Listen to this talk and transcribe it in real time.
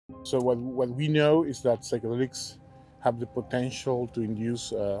So what we know is that psychedelics have the potential to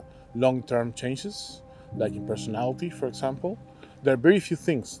induce long-term changes, like in personality, for example. There are very few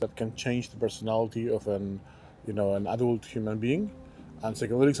things that can change the personality of an adult human being, and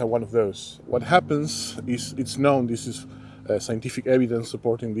psychedelics are one of those. What happens is, it's known, this is scientific evidence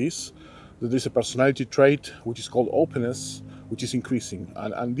supporting this, that there's a personality trait which is called openness, which is increasing,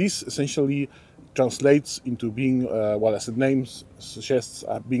 and this essentially translates into being, well, as the name suggests,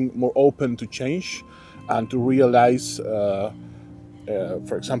 being more open to change and to realize,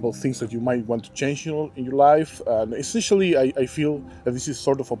 for example, things that you might want to change in your life. And essentially, I feel that this is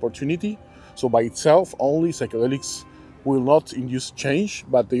sort of opportunity. So by itself, only psychedelics will not induce change,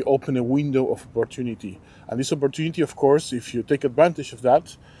 but they open a window of opportunity. And this opportunity, of course, if you take advantage of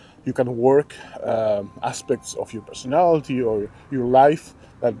that, you can work aspects of your personality or your life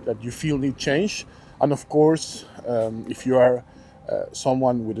that you feel need change. And of course, if you are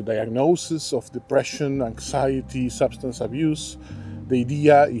someone with a diagnosis of depression, anxiety, substance abuse, the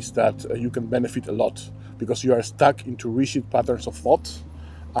idea is that you can benefit a lot because you are stuck into rigid patterns of thought,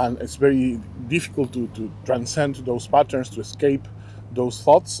 and it's very difficult to transcend those patterns, to escape those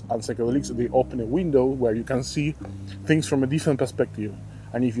thoughts. And psychedelics, they open a window where you can see things from a different perspective.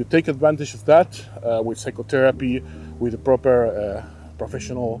 And if you take advantage of that with psychotherapy, with the proper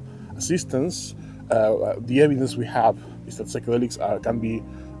professional assistance, the evidence we have is that psychedelics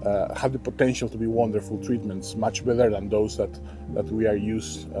have the potential to be wonderful treatments, much better than those that we are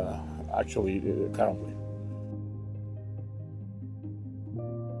used actually currently.